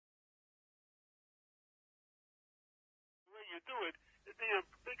you do it, it'd be a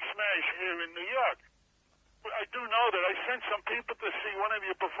big smash here in New York. But I do know that I sent some people to see one of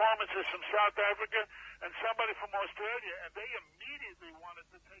your performances from South Africa and somebody from Australia, and they immediately wanted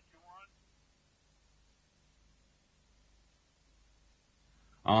to take you on.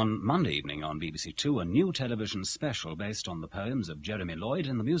 On Monday evening on BBC2, a new television special based on the poems of Jeremy Lloyd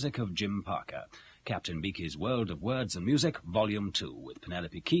and the music of Jim Parker. Captain Beaky's World of Words and Music, Volume 2, with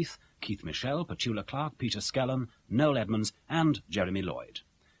Penelope Keith, Keith Michelle, Petula Clark, Peter Scallon, Noel Edmonds and Jeremy Lloyd.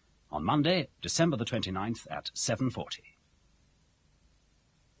 On Monday, December the 29th at 7:40.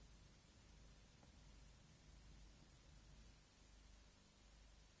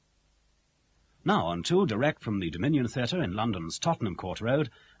 Now on to, direct from the Dominion Theatre in London's Tottenham Court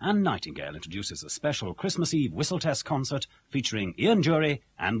Road, Anne Nightingale introduces a special Christmas Eve whistle test concert featuring Ian Jury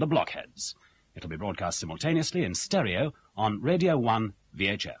and the Blockheads. It'll be broadcast simultaneously in stereo on Radio 1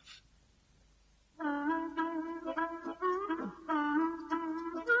 VHF.